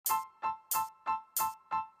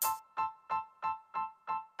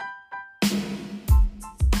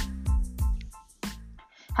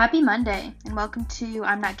Happy Monday, and welcome to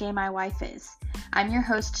I'm Not Gay, My Wife Is. I'm your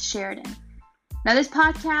host, Sheridan. Now, this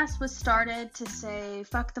podcast was started to say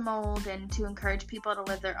fuck the mold and to encourage people to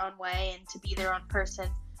live their own way and to be their own person,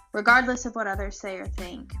 regardless of what others say or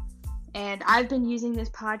think. And I've been using this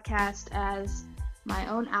podcast as my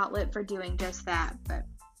own outlet for doing just that. But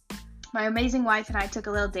my amazing wife and I took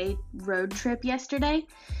a little day road trip yesterday,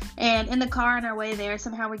 and in the car on our way there,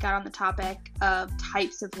 somehow we got on the topic of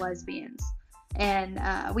types of lesbians. And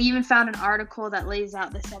we even found an article that lays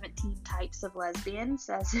out the 17 types of lesbians,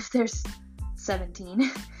 as if there's 17.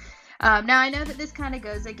 Now, I know that this kind of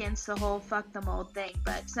goes against the whole fuck the mold thing,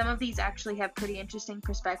 but some of these actually have pretty interesting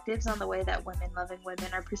perspectives on the way that women-loving women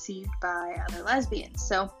are perceived by other lesbians.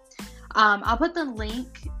 So I'll put the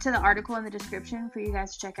link to the article in the description for you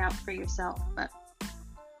guys to check out for yourself. But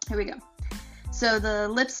here we go. So the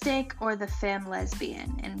lipstick or the femme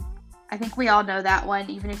lesbian. And I think we all know that one,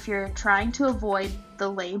 even if you're trying to avoid the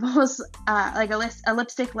labels. Like a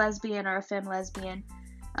lipstick lesbian or a femme lesbian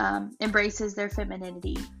embraces their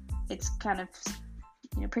femininity. It's kind of,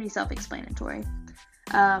 pretty self-explanatory.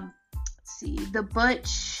 Let's see, the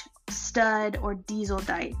butch, stud, or diesel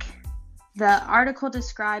dyke. The article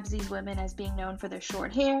describes these women as being known for their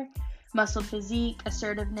short hair, muscled physique,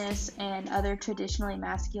 assertiveness, and other traditionally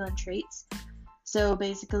masculine traits. So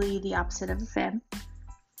basically the opposite of a femme.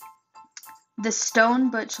 The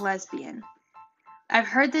stone butch lesbian. I've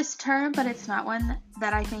heard this term, but it's not one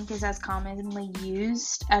that I think is as commonly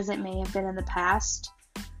used as it may have been in the past.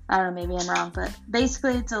 I don't know, maybe I'm wrong, but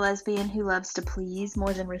basically it's a lesbian who loves to please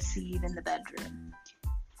more than receive in the bedroom.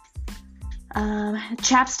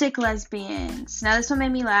 Chapstick lesbians. Now this one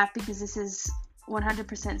made me laugh because this is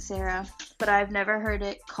 100% Sarah, but I've never heard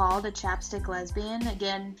it called a chapstick lesbian.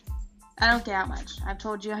 Again, I don't get out much. I've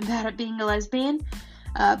told you I'm bad at being a lesbian.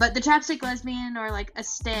 But the chapstick lesbian, or like a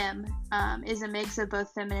STEM, is a mix of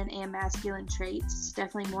both feminine and masculine traits. It's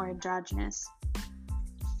definitely more androgynous.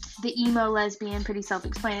 The emo lesbian, pretty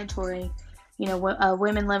self-explanatory.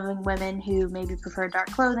 Women-loving women who maybe prefer dark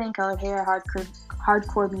clothing, colored hair,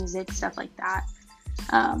 hardcore music, stuff like that.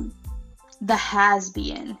 The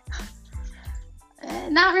has-been.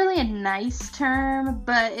 Not really a nice term,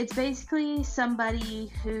 but it's basically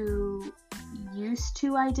somebody who used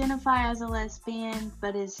to identify as a lesbian,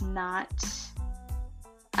 but is not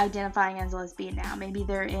identifying as a lesbian now. Maybe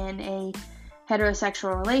they're in a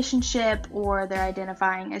heterosexual relationship, or they're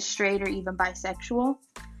identifying as straight or even bisexual.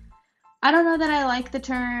 I don't know that I like the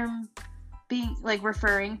term being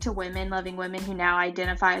referring to loving women who now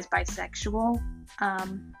identify as bisexual. I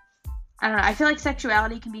don't know. I feel like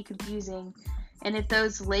sexuality can be confusing, and if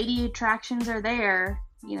those lady attractions are there,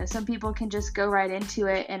 some people can just go right into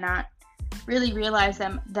it and not really realize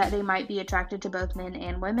that they might be attracted to both men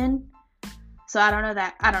and women. So I don't know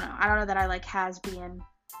that I like has-been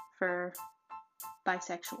for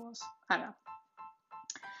bisexuals. I don't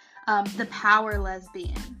know. The power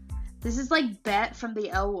lesbian. This is like Bet from the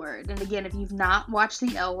L Word. And again, if you've not watched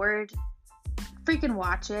the L Word, freaking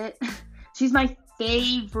watch it. She's my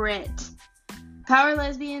favorite. Power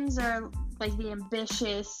lesbians are like the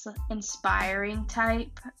ambitious, inspiring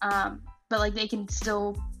type. But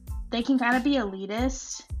they can kind of be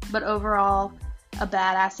elitist, but overall a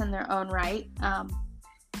badass in their own right.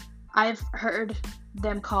 I've heard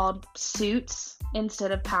them called suits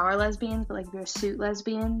instead of power lesbians, but if you're a suit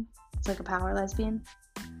lesbian, it's like a power lesbian.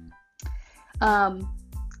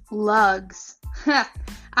 Lugs.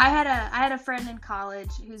 I had a friend in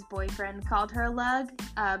college whose boyfriend called her a lug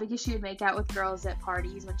because she would make out with girls at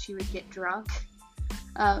parties when she would get drunk.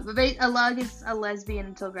 But a lug is a lesbian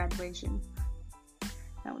until graduation.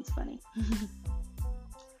 That one's funny.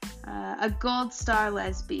 A gold star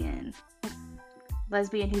lesbian.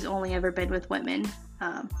 Lesbian who's only ever been with women.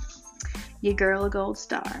 Your girl a gold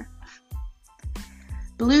star.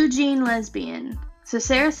 Blue jean lesbian. So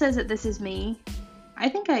Sarah says that this is me. I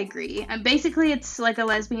think I agree. Basically, it's like a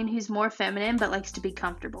lesbian who's more feminine but likes to be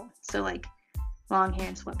comfortable. So long hair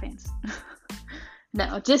and sweatpants.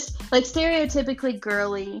 No, just stereotypically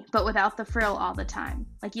girly, but without the frill all the time.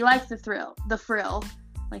 You like the frill,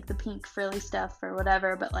 like the pink frilly stuff or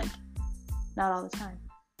whatever, but not all the time.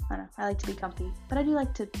 I don't know. I like to be comfy, but I do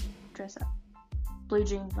like to dress up. Blue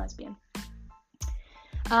jean lesbian.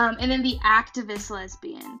 And then the activist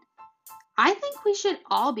lesbian. I think we should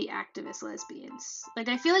all be activist lesbians.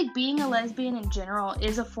 I feel like being a lesbian in general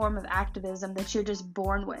is a form of activism that you're just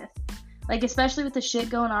born with. Especially with the shit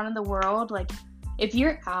going on in the world, if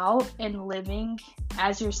you're out and living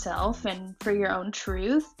as yourself and for your own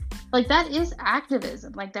truth, that is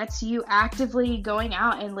activism. That's you actively going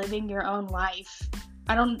out and living your own life.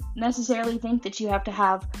 I don't necessarily think that you have to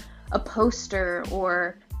have a poster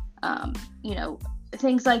or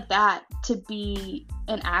things like that, to be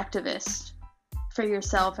an activist for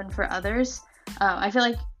yourself and for others. I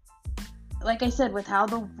feel like I said, with how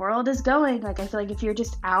the world is going, I feel like if you're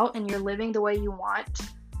just out and you're living the way you want,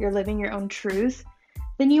 you're living your own truth,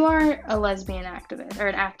 then you are a lesbian activist, or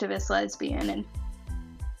an activist lesbian. And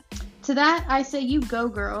to that, I say, you go,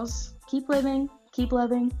 girls. Keep living, keep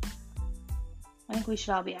loving. I think we should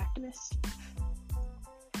all be activists.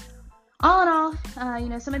 All in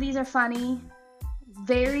all, some of these are funny,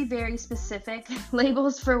 very, very specific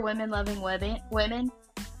labels for women-loving women.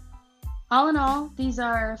 All in all, these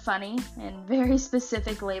are funny and very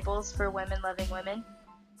specific labels for women-loving women.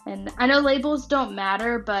 And I know labels don't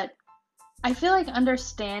matter, but I feel like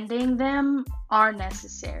understanding them are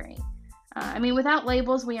necessary. Without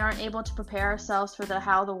labels, we aren't able to prepare ourselves for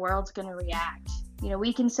how the world's going to react.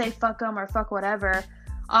 We can say fuck them or fuck whatever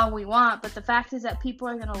all we want, but the fact is that people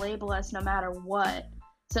are going to label us no matter what.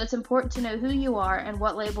 So it's important to know who you are and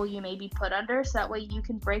what label you may be put under, so that way you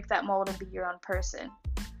can break that mold and be your own person.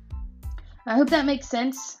 I hope that makes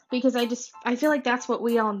sense, because I feel like that's what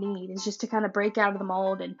we all need, is just to kind of break out of the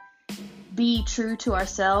mold and be true to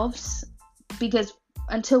ourselves, because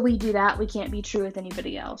until we do that, we can't be true with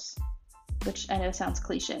anybody else, which I know sounds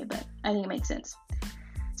cliche, but I think it makes sense.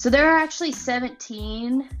 So there are actually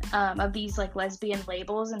 17 of these lesbian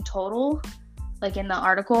labels in total, in the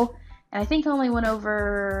article, and I think I only went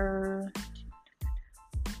over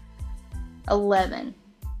 11.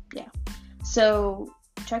 Yeah. So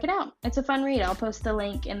check it out. It's a fun read. I'll post the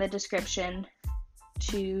link in the description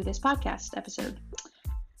to this podcast episode.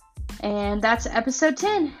 And that's episode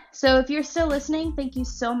 10. So if you're still listening, thank you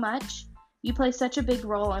so much. You play such a big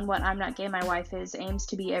role in what I'm Not Gay My Wife Is aims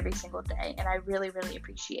to be every single day, and I really, really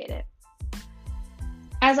appreciate it.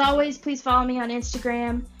 As always, please follow me on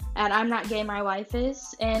Instagram at I'm Not Gay My Wife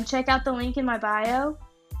Is, and check out the link in my bio.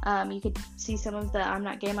 You could see some of the I'm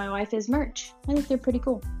Not Gay My Wife Is merch. I think they're pretty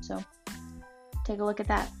cool, so take a look at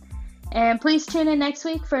that. And please tune in next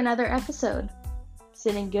week for another episode.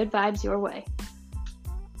 Sending good vibes your way.